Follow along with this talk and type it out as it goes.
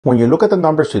When you look at the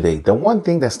numbers today, the one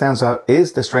thing that stands out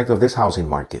is the strength of this housing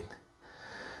market.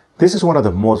 This is one of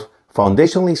the most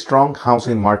foundationally strong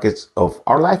housing markets of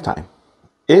our lifetime,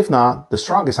 if not the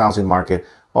strongest housing market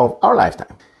of our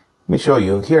lifetime. Let me show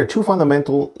you. Here are two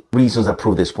fundamental reasons that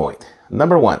prove this point.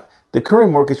 Number one, the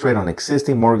current mortgage rate on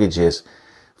existing mortgages.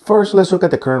 First, let's look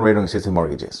at the current rate on existing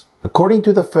mortgages. According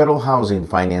to the Federal Housing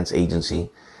Finance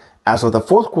Agency, as of the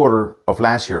fourth quarter of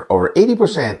last year, over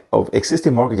 80% of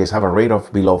existing mortgages have a rate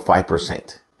of below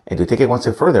 5%. And to take it one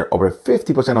step further, over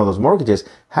 50% of those mortgages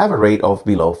have a rate of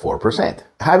below 4%.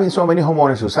 Having so many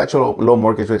homeowners with such a low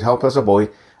mortgage rate helps us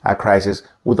avoid a crisis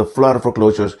with a flood of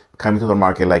foreclosures coming to the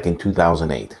market like in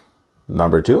 2008.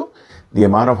 Number two, the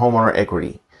amount of homeowner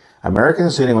equity.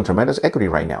 Americans are sitting on tremendous equity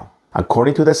right now.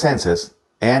 According to the census,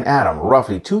 and Adam,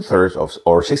 roughly 2/3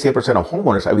 or 68% of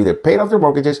homeowners have either paid off their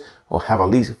mortgages or have at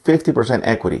least 50%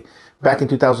 equity. Back in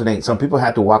 2008, some people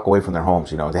had to walk away from their homes.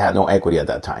 They had no equity at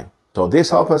that time. So this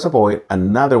helped us avoid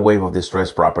another wave of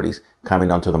distressed properties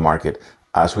coming onto the market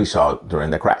as we saw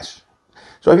during the crash.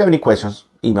 So if you have any questions,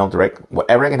 email, direct,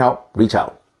 whatever I can help, reach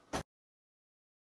out.